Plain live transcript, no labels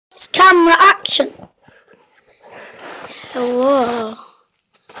It's camera action. Hello.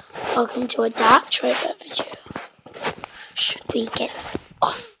 Welcome to a Dark Trailer video. Should we get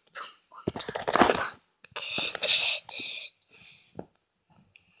off from under?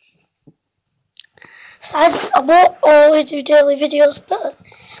 Besides, I won't always do daily videos, but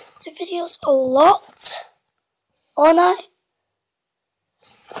I do videos a lot, won't I?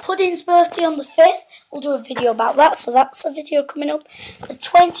 Pudding's birthday on the 5th, we'll do a video about that, so that's a video coming up. The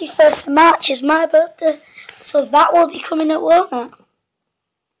 21st of March is my birthday, so that will be coming up, won't it?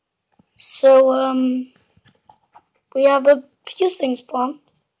 So, we have a few things planned.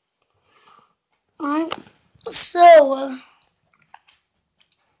 Alright, so,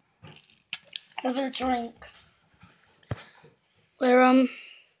 have a drink. We're, I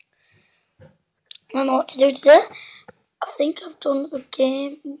don't know what to do today. I think I've done a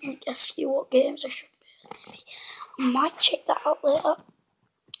game. Ask you what games I should be. Maybe I might check that out later.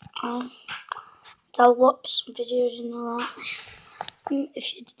 I'll watch some videos and all that.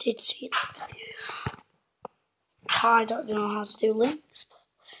 If you did see that video, I don't know how to do links, but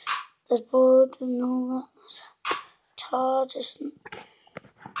there's board and all that. There's TARDIS and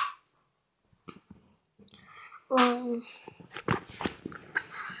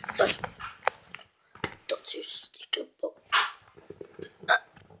but don't do sticker book.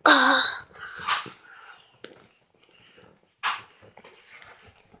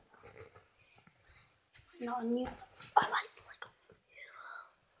 Not a new. I like the Lego.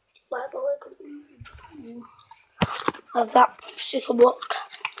 I have that sticker book.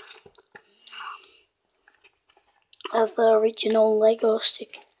 I have the original Lego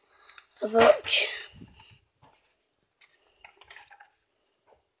sticker book.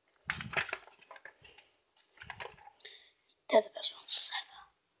 They're the best ones ever.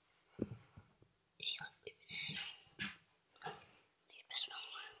 The best one.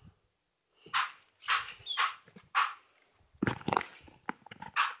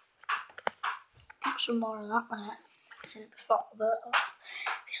 Some more of that there. I've seen it before, but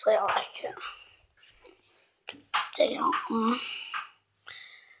obviously I like it. Take it out.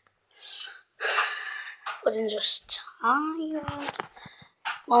 But I'm just tired.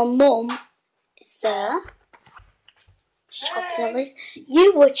 My mum is there. Chopping up these.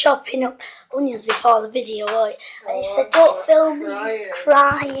 You were chopping up onions before the video, right? And you said, "Don't film me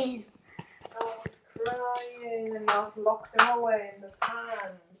crying." I was crying and I've locked them away in the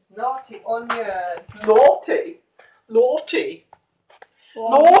pan. Naughty onions. Naughty. Naughty.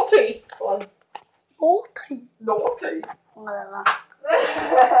 Naughty. Naughty. Naughty. Whatever.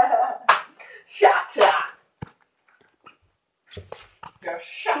 Shut up. Just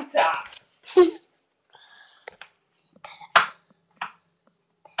shut up.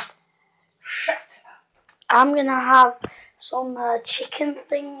 I'm gonna have some chicken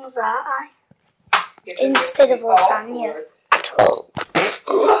things, instead of lasagna.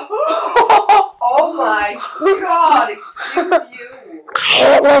 Oh my God! Excuse you. I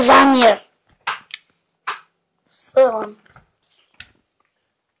hate lasagna. So,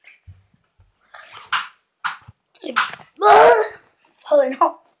 falling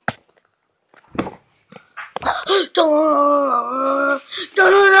off. Don't.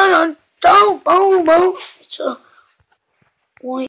 So